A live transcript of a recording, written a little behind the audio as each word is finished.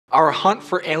Our hunt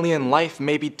for alien life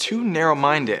may be too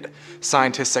narrow-minded.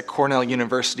 Scientists at Cornell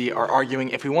University are arguing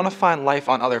if we want to find life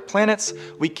on other planets,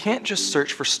 we can't just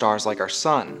search for stars like our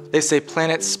sun. They say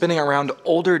planets spinning around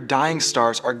older dying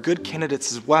stars are good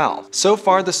candidates as well. So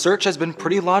far, the search has been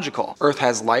pretty logical. Earth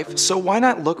has life, so why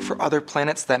not look for other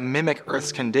planets that mimic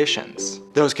Earth's conditions?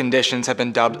 Those conditions have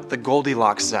been dubbed the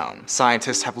Goldilocks zone.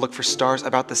 Scientists have looked for stars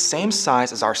about the same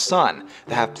size as our sun,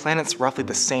 that have planets roughly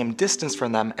the same distance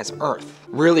from them as Earth.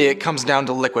 Really, it comes down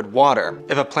to liquid water.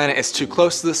 If a planet is too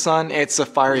close to the sun, it's a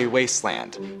fiery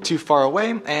wasteland. Too far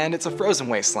away, and it's a frozen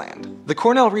wasteland. The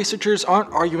Cornell researchers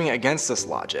aren't arguing against this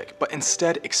logic, but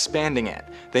instead expanding it.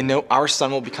 They know our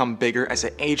sun will become bigger as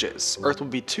it ages. Earth will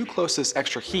be too close to this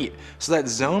extra heat, so that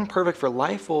zone perfect for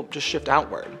life will just shift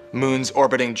outward. Moons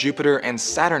orbiting Jupiter and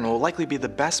Saturn will likely be the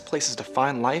best places to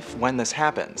find life when this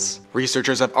happens.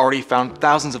 Researchers have already found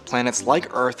thousands of planets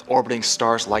like Earth orbiting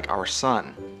stars like our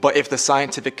sun. But if the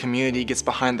scientific community gets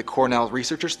behind the Cornell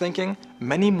researchers' thinking,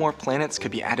 many more planets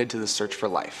could be added to the search for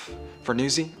life. For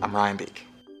Newsy, I'm Ryan Beek.